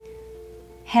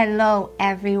Hello,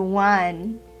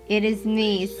 everyone. It is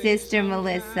me, Sister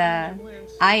Melissa.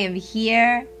 I am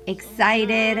here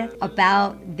excited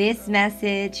about this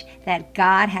message that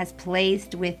God has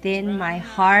placed within my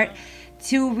heart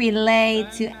to relay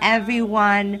to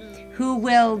everyone who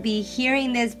will be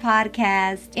hearing this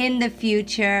podcast in the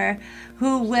future,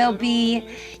 who will be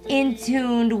in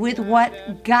tune with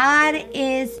what God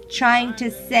is trying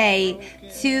to say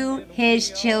to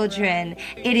His children.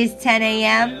 It is 10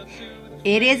 a.m.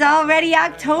 It is already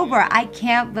October. I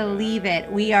can't believe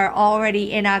it. We are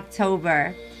already in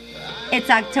October. It's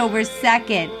October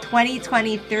 2nd,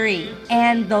 2023.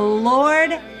 And the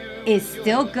Lord is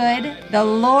still good. The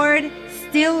Lord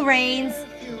still reigns.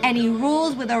 And He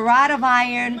rules with a rod of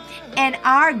iron. And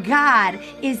our God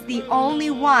is the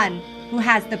only one who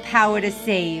has the power to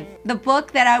save. The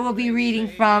book that I will be reading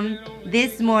from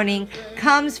this morning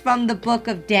comes from the book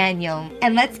of Daniel.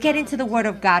 And let's get into the Word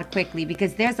of God quickly,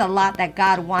 because there's a lot that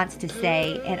God wants to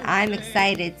say, and I'm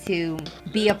excited to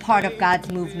be a part of God's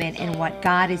movement and what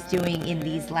God is doing in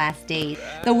these last days.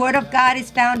 The Word of God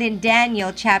is found in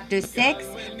Daniel chapter 6,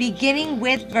 beginning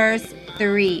with verse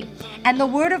 3. And the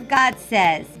Word of God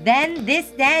says, "Then this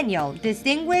Daniel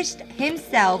distinguished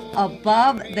himself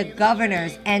above the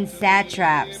governors and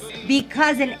satraps,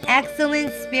 because an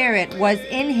excellent spirit was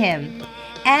in him.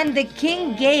 And the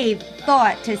king gave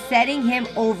thought to setting him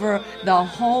over the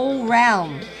whole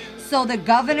realm. So the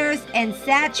governors and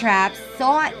satraps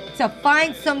sought to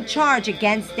find some charge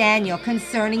against Daniel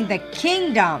concerning the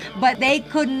kingdom, but they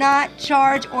could not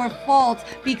charge or fault,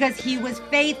 because he was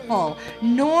faithful,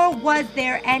 nor was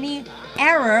there any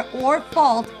error or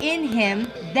fault in him.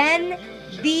 Then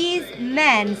these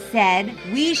men said,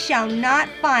 'We shall not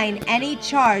find any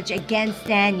charge against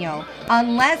Daniel,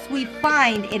 unless we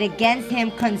find it against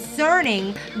him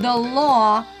concerning the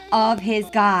law of his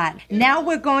God.'" Now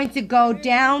we're going to go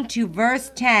down to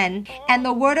verse 10, and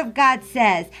the Word of God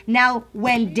says, "Now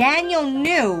when Daniel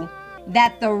knew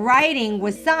that the writing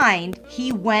was signed,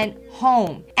 he went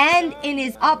home, and in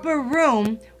his upper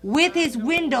room, with his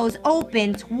windows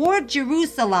open toward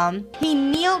Jerusalem, he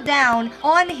kneeled down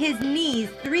on his knees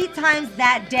 3 times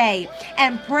that day,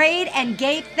 and prayed and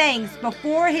gave thanks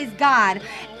before his God,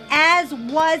 as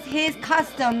was his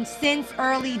custom since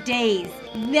early days.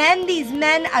 Then these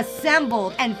men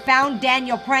assembled and found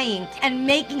Daniel praying and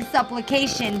making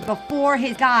supplication before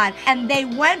his God. And they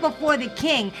went before the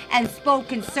king and spoke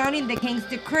concerning the king's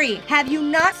decree. "Have you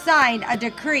not signed a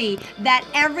decree that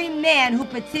every man who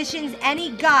petitions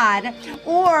any god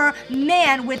or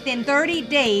man within 30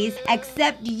 days,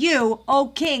 except you, O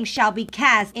king, shall be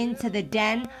cast into the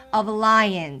den of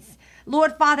lions?"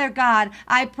 Lord Father God,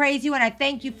 I praise you and I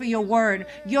thank you for your word.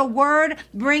 Your word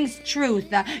brings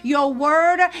truth. Your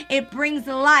word, it brings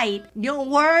light. Your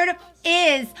word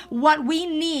is what we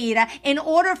need in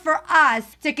order for us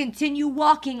to continue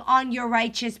walking on your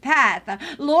righteous path.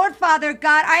 Lord Father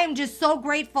God, I am just so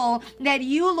grateful that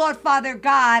you, Lord Father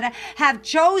God, have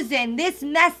chosen this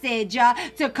message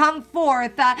to come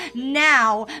forth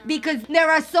now, because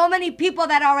there are so many people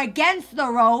that are against the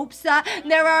ropes.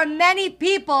 There are many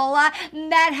people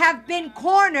that have been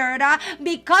cornered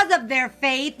because of their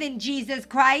faith in Jesus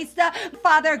Christ.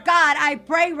 Father God, I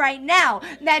pray right now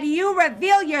that you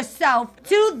reveal yourself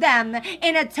to them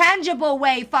in a tangible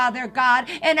way, Father God,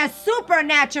 in a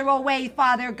supernatural way,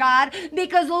 Father God,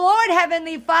 because Lord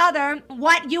Heavenly Father,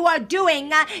 what you are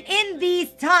doing in these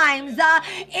times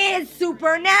is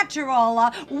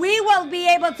supernatural. We will be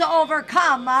able to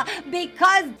overcome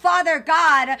because, Father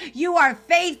God, you are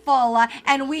faithful,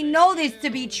 and we know this to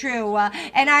be true.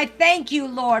 And I thank you,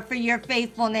 Lord, for your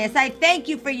faithfulness. I thank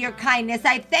you for your kindness.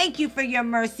 I thank you for your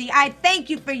mercy. I thank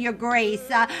you for your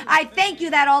grace. I thank you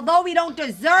that although we don't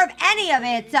deserve any of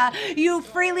it, you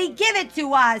freely give it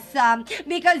to us,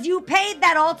 because you paid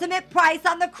that ultimate price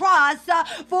on the cross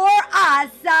for us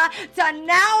to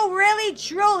now really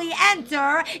truly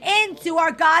enter into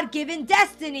our God-given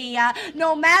destiny,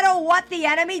 no matter what the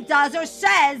enemy does or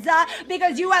says,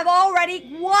 because you have already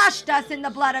washed us in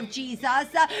the blood of Jesus.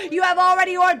 You have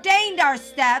already ordained our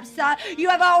steps. You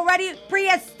have already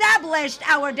pre-established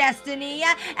our destiny,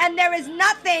 and there is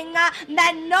nothing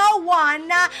that no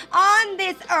one on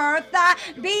this earth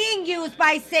being used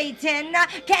by Satan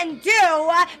can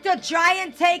do to try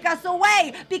and take us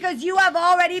away, because you have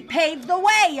already paved the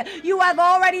way. You have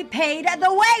already paid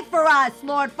the way for us,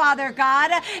 Lord Father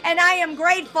God, and I am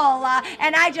grateful,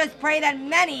 and I just pray that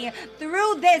many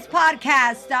through this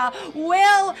podcast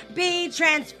will be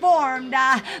transformed,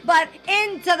 but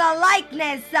into the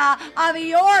likeness of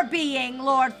your being,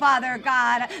 Lord Father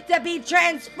God, to be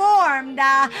transformed,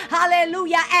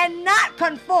 hallelujah, and not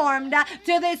conformed conformed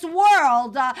to this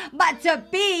world, but to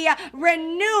be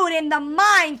renewed in the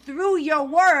mind through your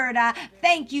word.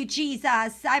 Thank you,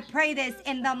 Jesus. I pray this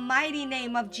in the mighty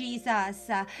name of Jesus.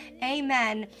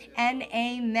 Amen and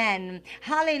amen.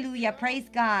 Hallelujah. Praise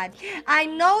God. I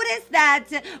notice that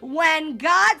when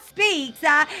God speaks,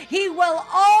 he will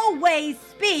always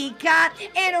speak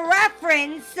in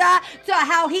reference to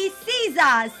how he sees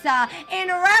us, in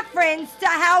reference to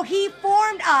how he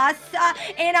formed us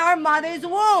in our mother's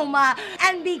womb.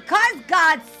 And because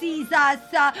God sees us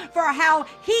for how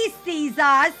he sees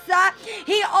us,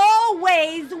 he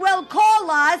always will call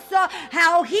us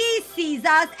how he sees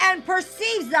us and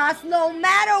perceives us, no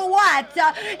matter what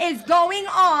is going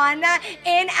on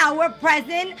in our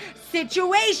present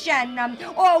situation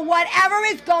or whatever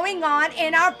is going on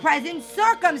in our present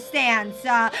circumstance,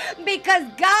 because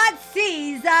God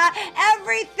sees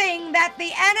everything that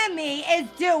the enemy is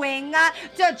doing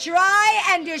to try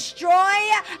and destroy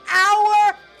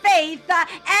our faith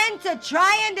and to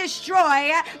try and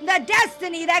destroy the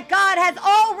destiny that God has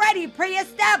already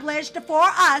pre-established for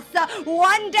us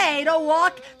one day to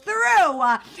walk through.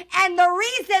 And the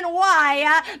reason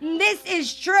why this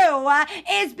is true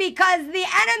is because the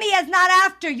enemy is not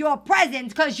after your present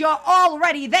because you're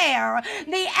already there.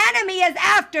 The enemy is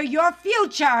after your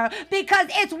future because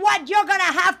it's what you're going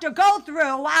to have to go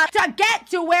through to get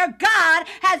to where God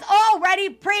has already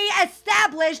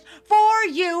pre-established for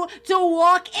you to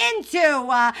walk into.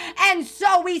 And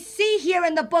so we see here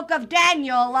in the book of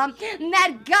Daniel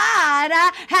that God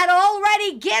had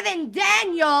already given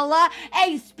Daniel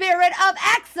a spirit of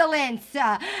excellence.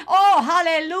 Oh,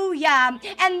 hallelujah.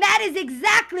 And that is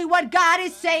exactly what God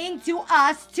is saying to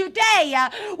us today.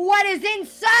 What is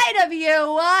inside of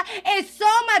you is so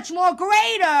much more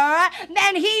greater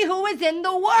than he who is in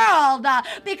the world,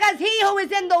 because he who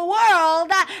is in the world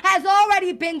has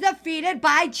already been defeated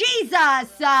by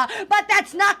Jesus. But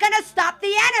that's not going to stop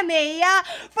the enemy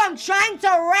from trying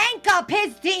to rank up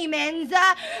his demons,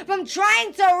 from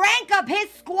trying to rank up his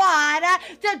squad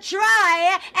to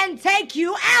try and take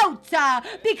you out,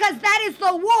 because that is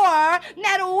the war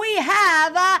that we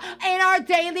have in our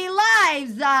daily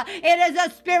lives. It is a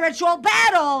spiritual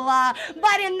battle,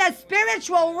 but in the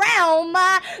spiritual realm,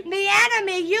 the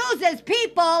enemy uses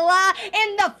people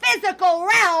in the physical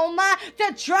realm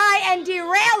to try and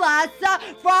derail us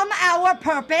from our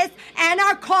purpose and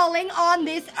our calling on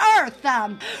this earth.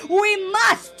 We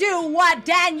must do what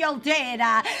Daniel did.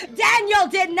 Daniel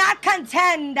did not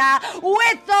contend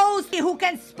with those who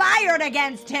conspired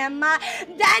against him.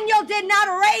 Daniel did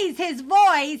not raise his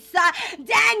voice.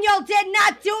 Daniel did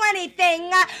not do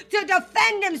anything to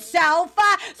defend himself.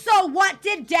 So what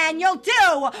did Daniel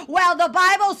do? Well, the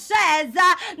Bible says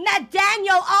that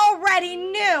Daniel already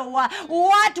knew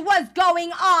what was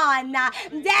going on.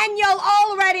 Daniel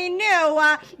already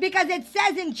knew because it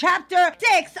says in chapter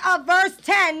 6 of verse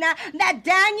 10 that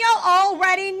Daniel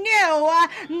already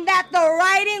knew that the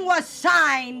writing was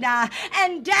signed.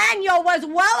 And Daniel was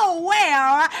well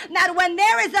aware that when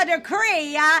there is a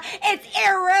decree, it's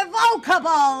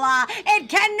irrevocable. It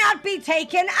cannot be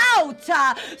taken out.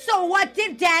 So what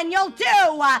did Daniel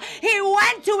do? He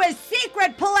went to his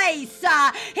secret place.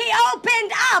 He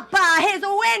opened up his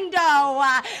window,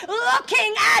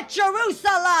 looking at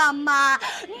Jerusalem,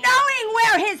 knowing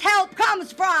where his help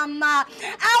comes from.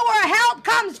 Our help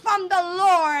comes from the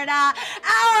Lord.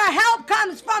 Our help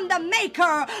comes from the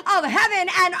maker of heaven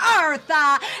and earth.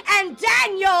 And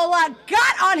Daniel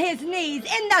got on his knees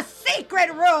in the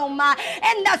secret room,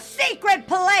 in the secret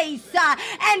place,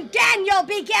 and Daniel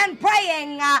began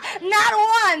praying, not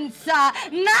once,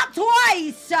 not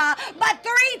twice, but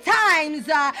 3 times.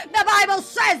 The Bible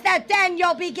says that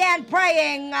Daniel began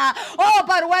praying.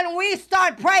 But when we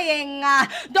start praying,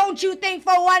 don't you think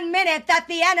for 1 minute that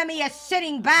the enemy is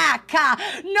sitting back.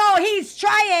 No, he's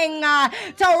trying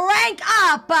to rank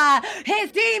up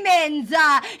his demons.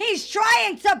 He's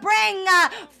trying to bring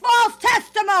false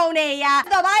testimony.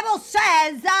 The Bible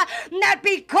says that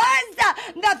because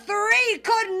the 3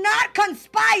 could not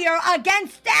conspire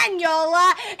against Daniel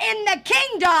in the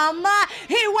kingdom,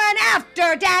 he went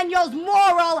after Daniel's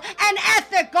moral and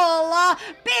ethical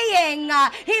being.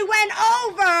 He went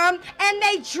over and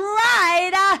they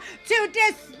tried to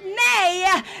dismay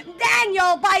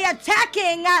Daniel by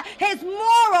attacking his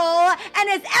moral and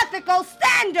his ethical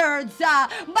standards.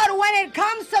 But when it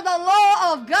comes to the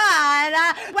law of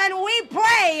God, when we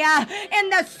pray in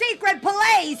the secret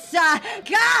place,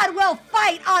 God will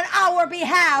fight on our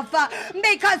behalf.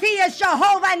 because he is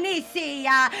Jehovah Nissi.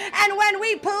 And when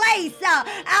we place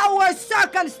our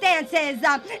circumstances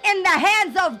in the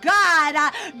hands of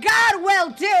God, God will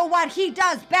do what he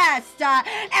does best.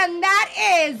 And that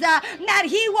is that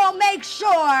he will make sure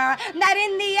that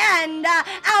in the end,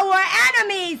 our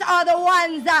enemies are the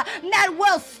ones that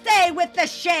will stay with the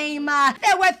shame.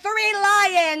 There were 3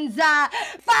 lions,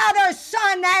 Father,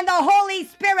 Son, and the Holy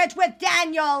Spirit with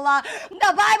Daniel.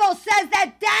 The Bible says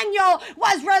that Daniel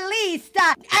was released,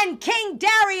 and King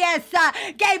Darius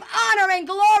gave honor and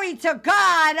glory to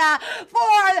God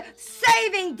for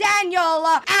saving Daniel.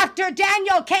 After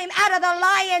Daniel came out of the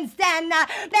lion's den,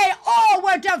 they all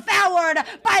were devoured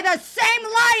by the same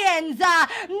lions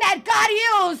that God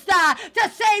used to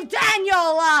save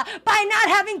Daniel. By not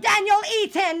having Daniel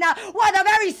eaten were the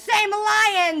very same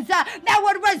lions that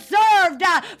were reserved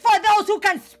for those who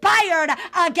conspired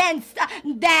against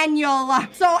Daniel.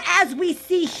 So as we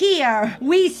see here,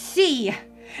 we see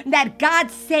that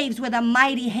God saves with a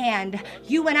mighty hand.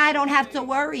 You and I don't have to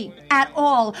worry at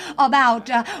all about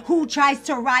who tries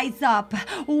to rise up,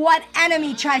 what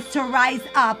enemy tries to rise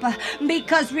up,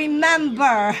 because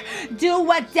remember, do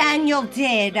what Daniel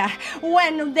did.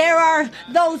 When there are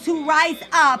those who rise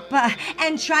up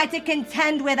and try to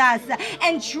contend with us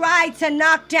and try to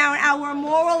knock down our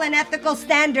moral and ethical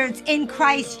standards in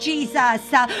Christ Jesus,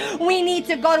 we need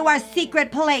to go to our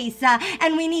secret place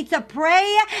and we need to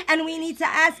pray and we need to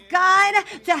ask God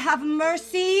to have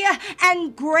mercy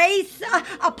and grace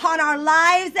upon our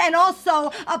lives and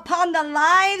also upon the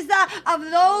lives of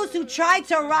those who try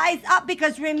to rise up,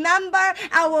 because remember,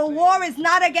 our war is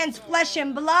not against flesh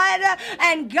and blood,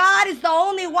 and God is the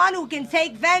only one who can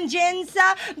take vengeance,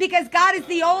 because God is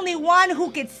the only one who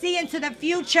can see into the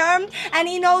future, and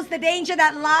he knows the danger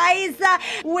that lies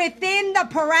within the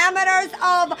parameters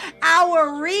of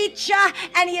our reach,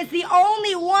 and he is the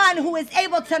only one who is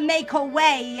able to make a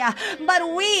way.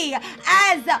 But we,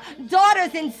 as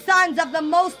daughters and sons of the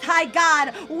Most High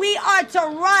God, we are to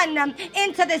run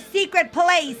into the secret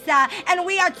place and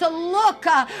we are to look,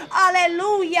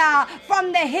 hallelujah,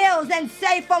 from the hills and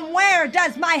say, from where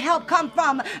does my help come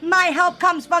from? My help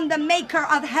comes from the maker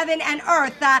of heaven and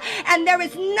earth. And there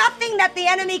is nothing that the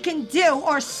enemy can do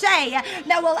or say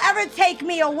that will ever take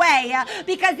me away,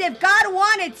 because if God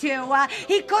wanted to,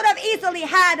 he could have easily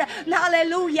had,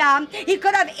 hallelujah, he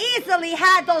could have easily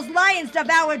had those lions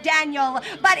devour Daniel,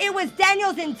 but it was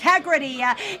Daniel's integrity.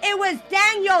 It was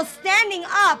Daniel standing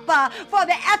up for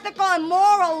the ethical and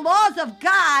moral laws of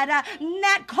God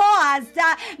that caused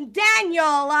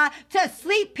Daniel to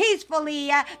sleep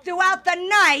peacefully throughout the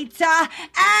night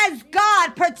as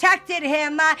God protected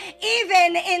him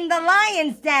even in the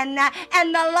lion's den.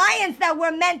 And the lions that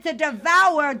were meant to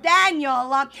devour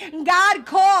Daniel, God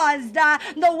caused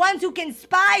the ones who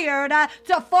conspired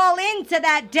to fall into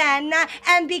that den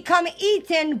and become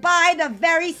eaten by the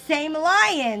very same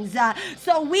lions.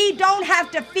 So we don't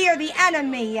have to fear the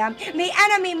enemy. The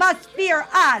enemy must fear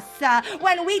us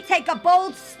when we take a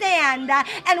bold stand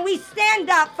and we stand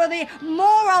up for the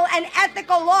moral and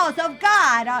ethical laws of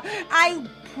God. I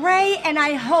pray and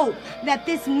I hope that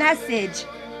this message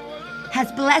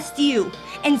has blessed you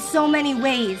in so many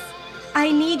ways.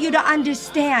 I need you to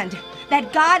understand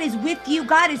that God is with you.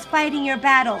 God is fighting your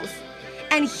battles,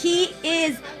 and he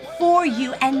is for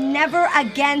you and never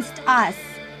against us.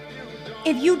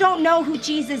 If you don't know who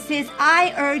Jesus is,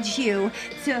 I urge you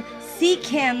to seek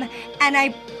him, and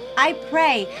I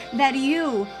pray that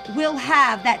you will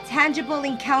have that tangible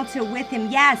encounter with him.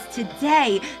 Yes,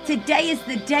 today is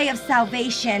the day of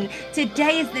salvation.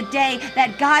 Today is the day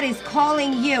that God is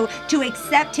calling you to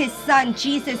accept his son,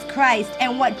 Jesus Christ,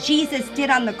 and what Jesus did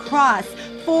on the cross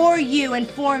for you and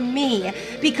for me,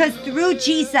 because through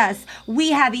Jesus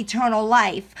we have eternal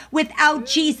life. Without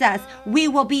Jesus we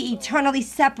will be eternally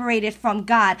separated from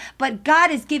God. But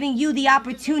God is giving you the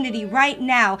opportunity right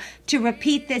now to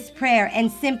repeat this prayer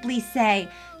and simply say,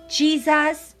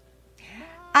 Jesus,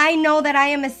 I know that I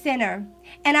am a sinner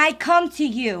and I come to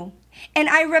you. And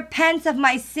I repent of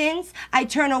my sins. I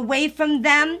turn away from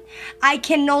them. I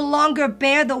can no longer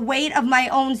bear the weight of my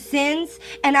own sins,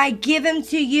 and I give them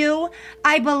to you.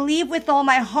 I believe with all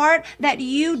my heart that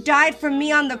you died for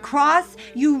me on the cross.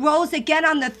 You rose again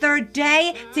on the third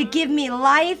day to give me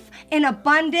life in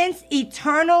abundance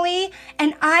eternally.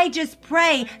 And I just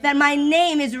pray that my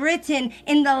name is written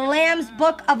in the Lamb's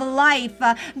book of life,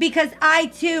 because I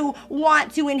too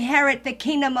want to inherit the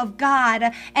kingdom of God,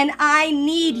 and I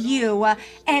need you.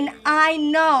 And I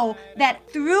know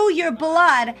that through your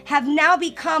blood have now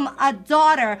become a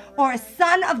daughter or a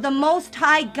son of the Most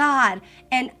High God.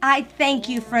 And I thank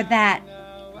you for that.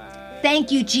 Thank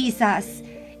you, Jesus.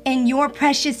 In your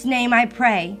precious name I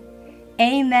pray.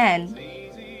 Amen.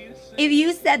 If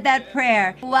you said that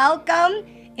prayer, welcome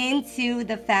into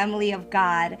the family of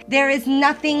God. There is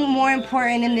nothing more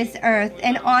important in this earth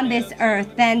and on this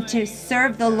earth than to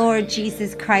serve the Lord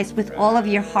Jesus Christ with all of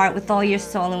your heart, with all your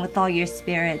soul, and with all your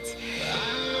spirit.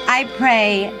 I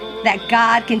pray that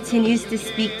God continues to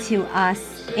speak to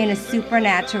us in a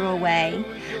supernatural way.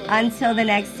 Until the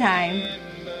next time,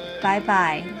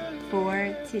 bye-bye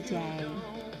for today.